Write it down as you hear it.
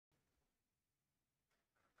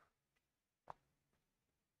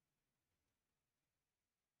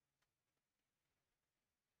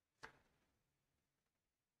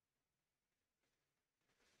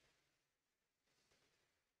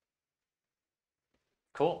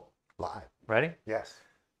Cool. Live. Ready? Yes.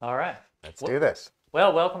 All right. Let's do this.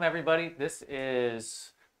 Well, welcome everybody. This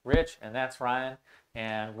is Rich and that's Ryan,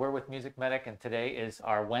 and we're with Music Medic, and today is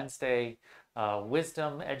our Wednesday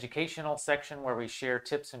wisdom educational section where we share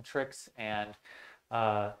tips and tricks and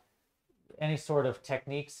uh, any sort of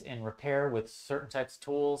techniques in repair with certain types of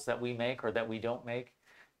tools that we make or that we don't make.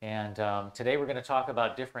 And today we're going to talk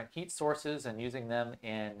about different heat sources and using them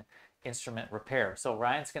in instrument repair. So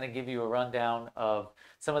Ryan's going to give you a rundown of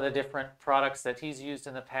some of the different products that he's used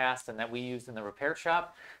in the past and that we used in the repair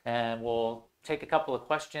shop. And we'll take a couple of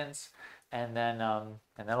questions, and then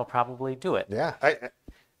that'll probably do it. Yeah.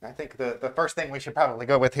 I think the first thing we should probably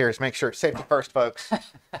go with here is make sure safety first, folks.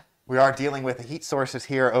 We are dealing with the heat sources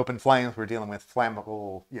here, open flames. We're dealing with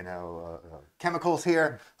flammable, chemicals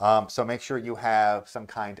here. So make sure you have some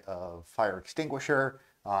kind of fire extinguisher.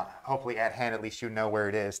 Hopefully at hand, at least you know where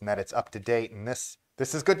it is and that it's up to date. And this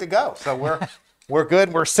is good to go. So we're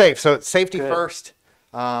good. We're safe. So safety first.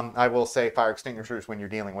 I will say fire extinguishers when you're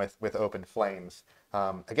dealing with open flames.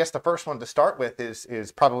 I guess the first one to start with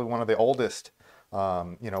is probably one of the oldest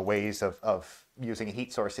ways of using a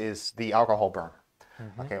heat source is the alcohol burner.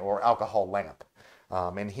 Okay, or alcohol lamp.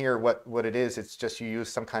 And here what it is, it's just you use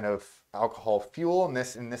some kind of alcohol fuel, and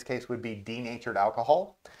this in this case would be denatured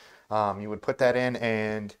alcohol. You would put that in,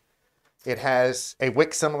 and it has a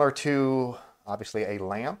wick similar to obviously a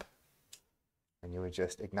lamp, and you would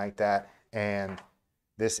just ignite that, and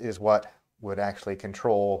this is what would actually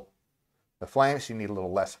control the flame. So you need a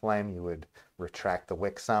little less flame, you would retract the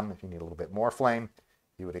wick some. If you need a little bit more flame,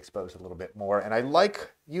 you would expose a little bit more. And I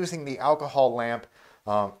like using the alcohol lamp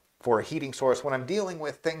for a heating source when I'm dealing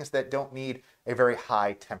with things that don't need a very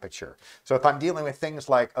high temperature. So if I'm dealing with things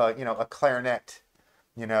like a clarinet,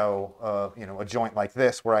 a joint like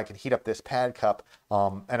this where I can heat up this pad cup,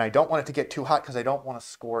 and I don't want it to get too hot because I don't want to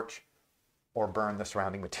scorch or burn the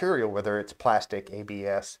surrounding material, whether it's plastic,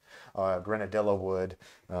 ABS, granadilla wood,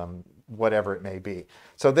 whatever it may be.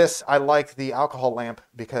 So I like the alcohol lamp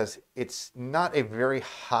because it's not a very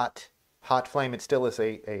hot flame. It still is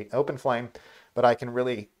a open flame, but I can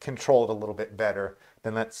really control it a little bit better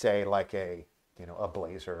than, let's say, like a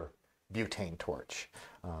blazer butane torch.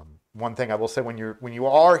 One thing I will say when you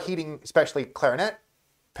are heating, especially clarinet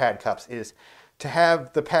pad cups, is to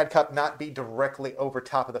have the pad cup not be directly over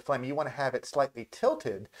top of the flame. You want to have it slightly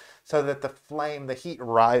tilted so that the heat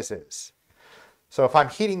rises. So if I'm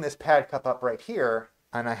heating this pad cup up right here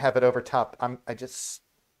and I have it over top, I just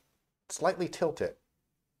slightly tilt it.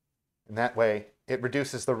 And that way it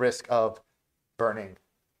reduces the risk of burning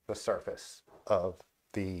the surface of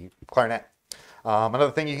the clarinet. Another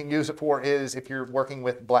thing you can use it for is if you're working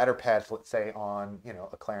with bladder pads, let's say on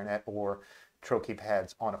a clarinet, or trochee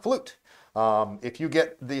pads on a flute. If you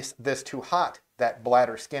get this too hot, that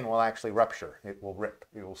bladder skin will actually rupture. It will rip.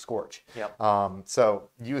 It will scorch. Yep. So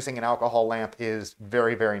using an alcohol lamp is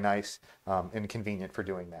very, very nice and convenient for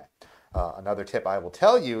doing that. Another tip I will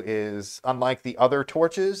tell you is, unlike the other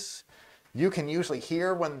torches, you can usually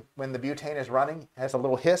hear when the butane is running, it has a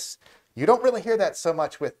little hiss. You don't really hear that so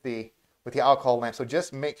much with the alcohol lamp. So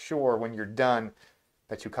just make sure when you're done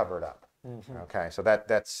that you cover it up. Mm-hmm. Okay, so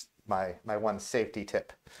that's my one safety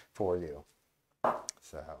tip for you.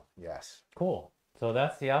 So yes. Cool. So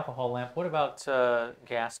that's the alcohol lamp. What about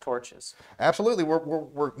gas torches? Absolutely.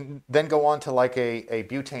 We're then go on to like a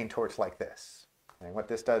butane torch like this. And what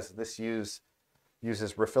this does, this uses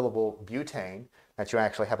refillable butane that you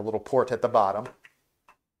actually have a little port at the bottom.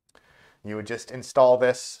 You would just install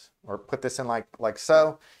this or put this in like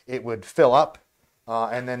so. It would fill up,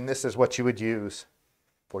 and then this is what you would use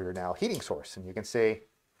for your now heating source. And you can see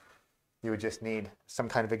you would just need some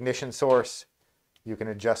kind of ignition source. You can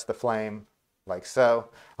adjust the flame like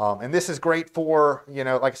so. And this is great for,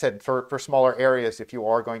 like I said, for smaller areas. If you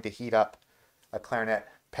are going to heat up a clarinet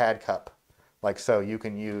pad cup like so, you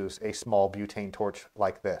can use a small butane torch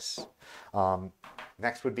like this.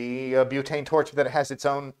 Next would be a butane torch that has its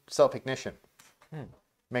own self-ignition.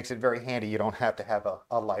 Makes it very handy. You don't have to have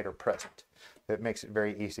a lighter present. It makes it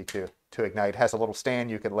very easy to ignite. It has a little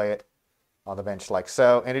stand. You can lay it on the bench like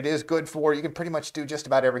so, and it is good for, you can pretty much do just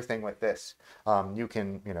about everything with this. You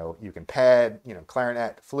can pad,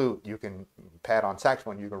 clarinet, flute, you can pad on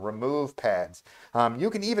saxophone, you can remove pads. You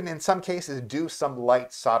can even in some cases do some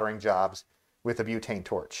light soldering jobs with a butane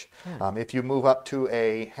torch. If you move up to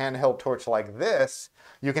a handheld torch like this,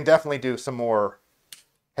 you can definitely do some more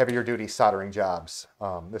heavier duty soldering jobs.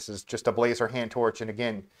 This is just a blazer hand torch, and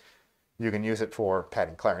again, you can use it for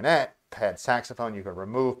padding clarinet, pad saxophone. You can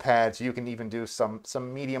remove pads. You can even do some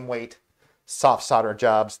medium weight soft solder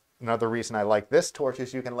jobs. Another reason I like this torch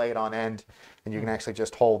is you can lay it on end, and you can actually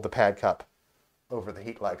just hold the pad cup over the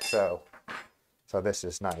heat like so. So this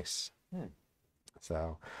is nice.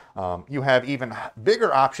 So you have even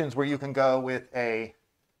bigger options where you can go with a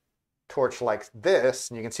torch like this,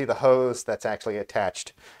 and you can see the hose that's actually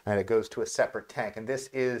attached, and it goes to a separate tank. And this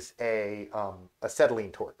is a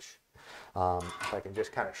acetylene torch. If I can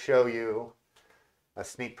just kind of show you a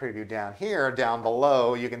sneak preview down here, down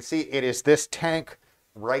below, you can see it is this tank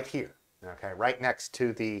right here, okay, right next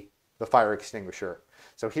to the fire extinguisher.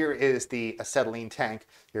 So here is the acetylene tank.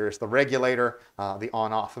 Here's the regulator, the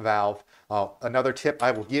on-off valve. Another tip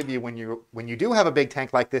I will give you when you do have a big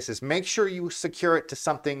tank like this is make sure you secure it to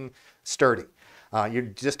something sturdy. You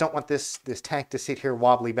just don't want this tank to sit here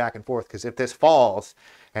wobbly back and forth, because if this falls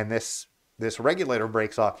and this regulator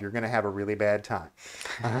breaks off, you're going to have a really bad time.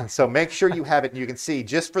 So make sure you have it. And you can see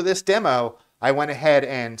just for this demo, I went ahead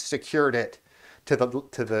and secured it to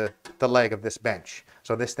the leg of this bench.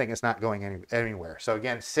 So this thing is not going anywhere. So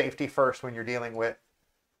again, safety first when you're dealing with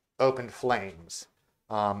open flames.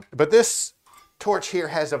 But this torch here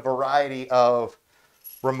has a variety of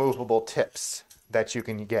removable tips that you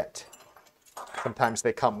can get. Sometimes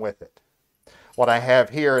they come with it. What I have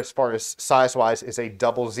here as far as size-wise is a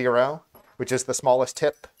 00, which is the smallest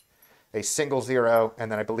tip, a 1,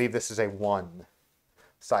 and then I believe this is a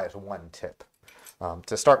size 1 tip.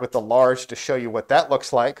 To start with the large to show you what that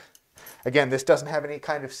looks like. Again, this doesn't have any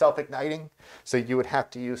kind of self-igniting, so you would have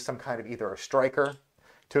to use some kind of either a striker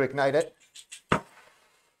to ignite it.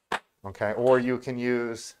 Okay, or you can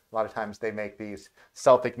use, a lot of times they make these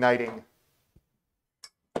self-igniting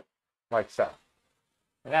like so.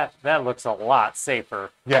 That looks a lot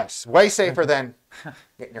safer. Yes, way safer than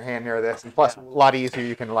getting your hand near this, and plus a lot easier,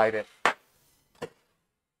 you can light it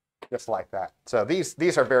just like that. So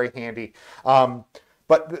these are very handy.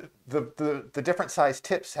 But the different size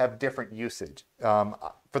tips have different usage.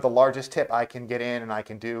 For the largest tip, I can get in and I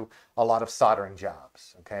can do a lot of soldering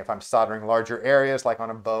jobs. Okay, if I'm soldering larger areas, like on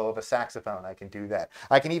a bow of a saxophone, I can do that.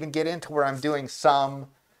 I can even get into where I'm doing some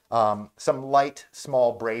light,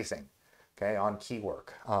 small brazing, okay, on key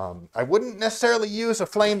work. I wouldn't necessarily use a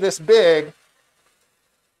flame this big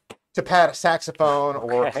to pad a saxophone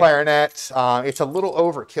or a clarinet. It's a little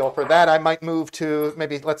overkill. For that, I might move to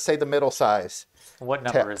maybe, let's say, the middle size. What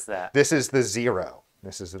number is that? This is the 0.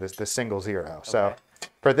 This is the single 0. Okay. So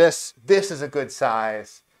for this is a good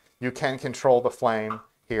size. You can control the flame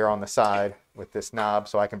here on the side with this knob,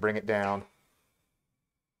 so I can bring it down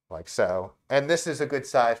like so. And this is a good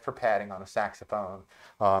size for padding on a saxophone.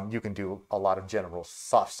 You can do a lot of general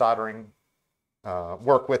soft soldering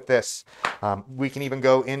work with this. We can even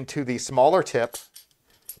go into the smaller tip,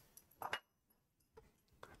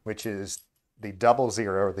 which is the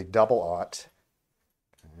 00 or the 00.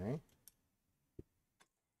 Okay.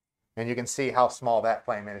 And you can see how small that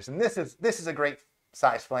flame is. And this is a great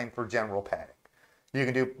size flame for general padding. You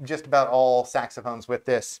can do just about all saxophones with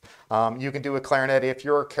this. You can do a clarinet if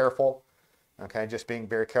you're careful. Okay, just being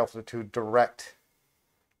very careful to direct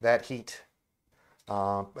that heat.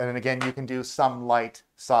 And then again, you can do some light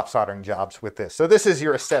soft soldering jobs with this. So this is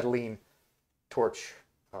your acetylene torch.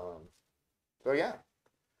 So yeah,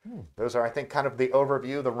 those are, I think, kind of the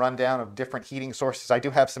overview, the rundown of different heating sources. I do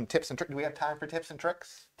have some tips and tricks. Do we have time for tips and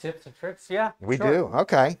tricks? Tips and tricks, yeah. We sure. do,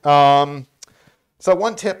 okay. So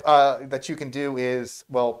one tip that you can do is,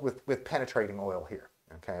 well, with penetrating oil here.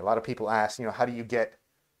 Okay, a lot of people ask, how do you get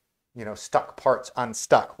stuck parts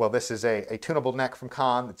unstuck? Well, this is a tunable neck from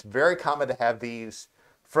Kahn. It's very common to have these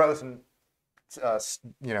frozen,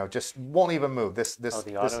 just won't even move.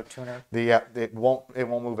 The auto tuner? It won't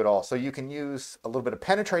move at all. So you can use a little bit of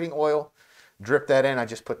penetrating oil, drip that in. I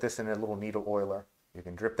just put this in a little needle oiler. You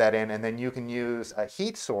can drip that in, and then you can use a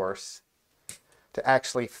heat source to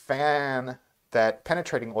actually fan that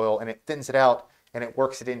penetrating oil, and it thins it out, and it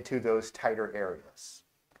works it into those tighter areas.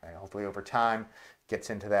 Okay, hopefully over time, gets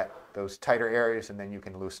into those tighter areas, and then you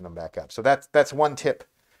can loosen them back up. So that's one tip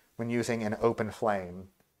when using an open flame,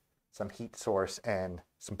 some heat source and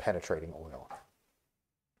some penetrating oil.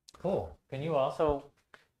 Cool. Can you also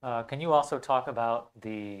talk about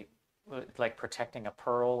protecting a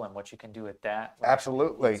pearl and what you can do with that?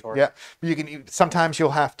 Absolutely. Yeah. Sometimes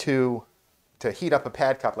you'll have to heat up a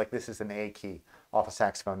pad cup, like this is an A key off a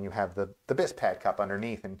saxophone. You have the Bis pad cup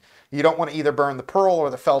underneath, and you don't want to either burn the pearl or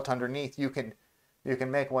the felt underneath. You can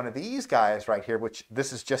make one of these guys right here, which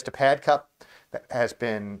this is just a pad cup that has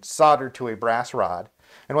been soldered to a brass rod.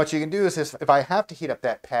 And what you can do is if I have to heat up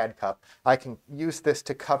that pad cup, I can use this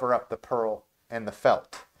to cover up the pearl and the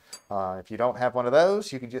felt. If you don't have one of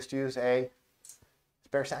those, you can just use a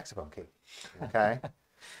spare saxophone key. Okay.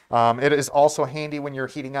 It is also handy when you're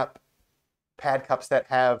heating up pad cups that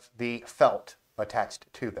have the felt attached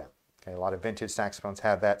to them. Okay, a lot of vintage saxophones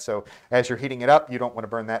have that. So as you're heating it up, you don't want to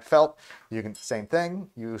burn that felt. You can, same thing,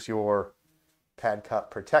 use your pad cup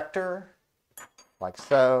protector, like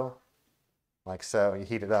so, like so. You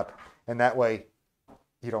heat it up, and that way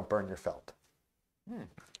you don't burn your felt.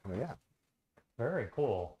 Oh, yeah. Very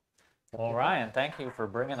cool. Well, Ryan, thank you for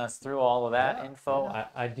bringing us through all of that info. Yeah.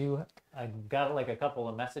 I got like a couple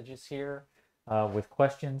of messages here with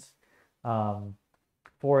questions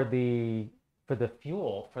for the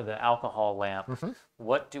fuel for the alcohol lamp.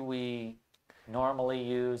 What do we normally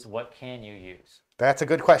use? What can you use? That's a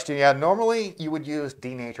good question. Yeah, normally you would use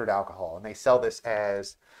denatured alcohol, and they sell this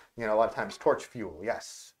as, a lot of times torch fuel.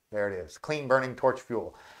 Yes, there it is, clean burning torch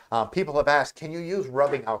fuel. People have asked, can you use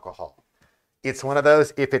rubbing alcohol? It's one of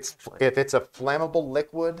those, if it's a flammable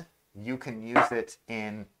liquid, you can use it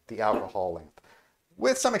in the alcohol lamp.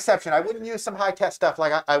 With some exception, I wouldn't use some high-tech stuff.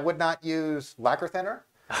 Like I would not use lacquer thinner.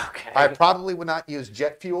 Okay. I probably would not use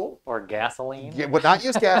jet fuel. Or gasoline. You would not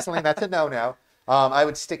use gasoline. That's a no-no. I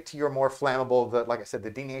would stick to your more flammable, like I said,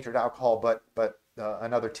 the denatured alcohol. But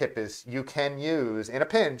another tip is you can use, in a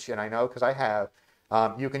pinch, and I know because I have,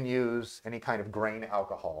 you can use any kind of grain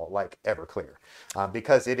alcohol like Everclear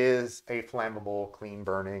because it is a flammable, clean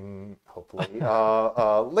burning, hopefully,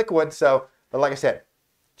 liquid. So, but like I said,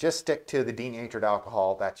 just stick to the denatured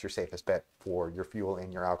alcohol. That's your safest bet for your fuel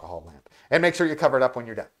in your alcohol lamp. And make sure you cover it up when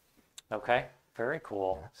you're done. Okay, very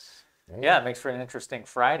cool. Yes. Yeah, it makes for an interesting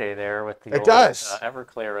Friday there with the It does.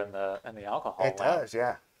 Everclear and the alcohol lamp. It does,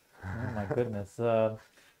 yeah. Oh my goodness. All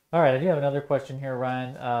right, I do have another question here,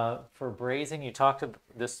 Ryan. For brazing, you talked about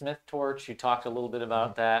the Smith torch. You talked a little bit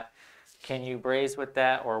about that. Can you braze with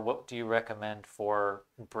that, or what do you recommend for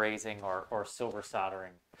brazing or silver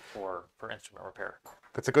soldering for instrument repair?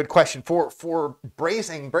 That's a good question. For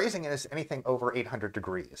brazing is anything over 800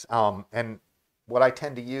 degrees. And what I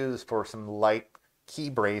tend to use for some light key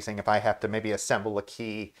brazing, if I have to maybe assemble a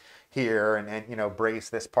key here and braze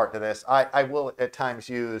this part to this, I will at times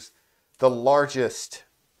use the largest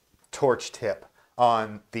torch tip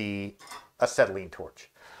on the acetylene torch.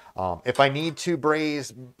 If I need to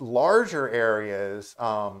braze larger areas,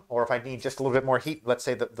 or if I need just a little bit more heat, let's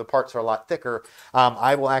say the parts are a lot thicker,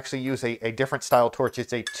 I will actually use a different style torch.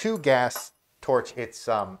 It's a 2-gas torch. It's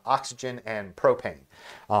oxygen and propane.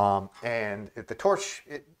 And the torch,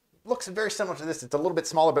 it looks very similar to this. It's a little bit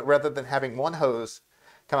smaller, but rather than having one hose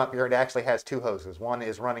come up here, it actually has 2 hoses. One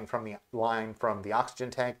is running from the line from the oxygen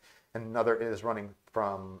tank, and another is running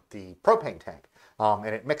from the propane tank.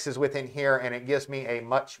 And it mixes within here, and it gives me a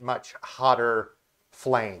much, much hotter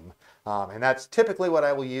flame. And that's typically what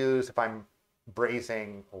I will use if I'm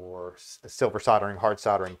brazing or silver soldering, hard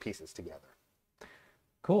soldering pieces together.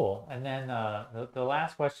 Cool. And then the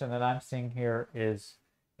last question that I'm seeing here is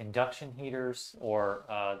induction heaters, or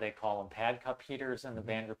they call them pad cup heaters in the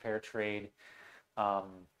band repair trade.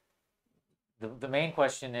 The main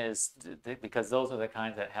question is, because those are the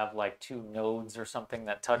kinds that have like 2 nodes or something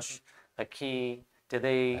that touch a key, do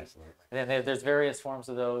they, Absolutely. and there's various forms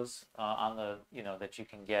of those on the, that you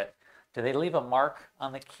can get. Do they leave a mark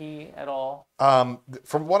on the key at all?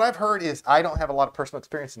 From what I've heard is, I don't have a lot of personal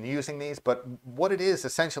experience in using these, but what it is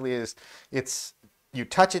essentially is you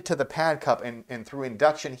touch it to the pad cup, and through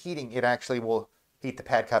induction heating, it actually will heat the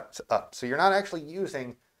pad cups up. So you're not actually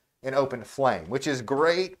using an open flame, which is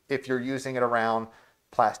great if you're using it around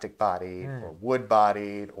plastic bodied or wood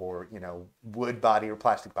bodied, or wood body or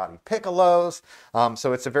plastic bodied piccolos.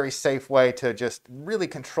 So it's a very safe way to just really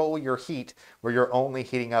control your heat, where you're only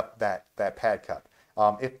heating up that pad cup.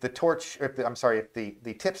 If the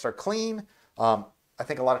tips are clean, I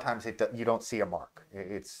think a lot of times you don't see a mark.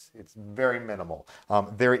 It's very minimal.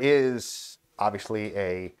 There is obviously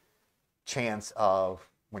a chance of,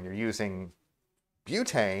 when you're using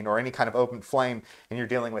butane or any kind of open flame and you're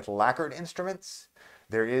dealing with lacquered instruments,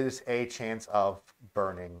 there is a chance of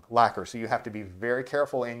burning lacquer. So you have to be very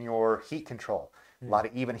careful in your heat control. A lot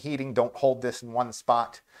of even heating. Don't hold this in one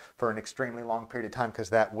spot for an extremely long period of time, because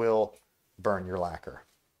that will burn your lacquer.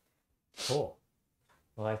 Cool.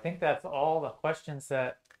 Well, I think that's all the questions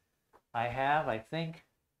that I have. I think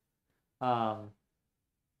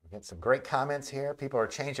We get some great comments here. People are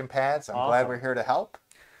changing pads. I'm Awesome. glad we're here to help.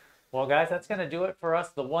 Well, guys, that's going to do it for us.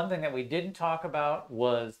 The one thing that we didn't talk about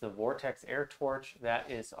was the Vortex Air Torch. That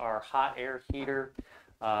is our hot air heater.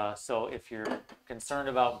 So if you're concerned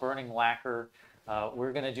about burning lacquer,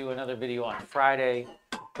 we're going to do another video on Friday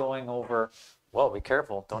going over, whoa, be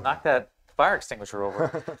careful. Don't knock that fire extinguisher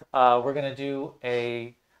over. We're going to do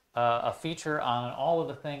a feature on all of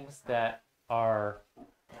the things that are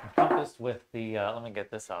encompassed with the, let me get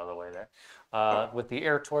this out of the way there. With the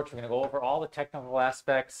air torch, we're going to go over all the technical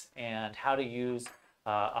aspects and how to use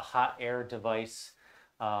a hot air device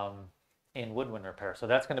in woodwind repair. So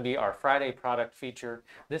that's going to be our Friday product feature.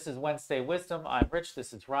 This is Wednesday Wisdom. I'm Rich.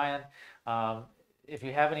 This is Ryan. If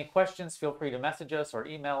you have any questions, feel free to message us or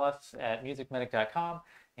email us at MusicMedic.com.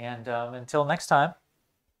 And until next time,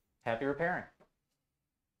 happy repairing.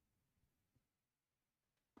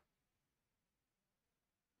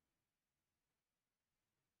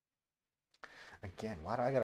 Again, why do I got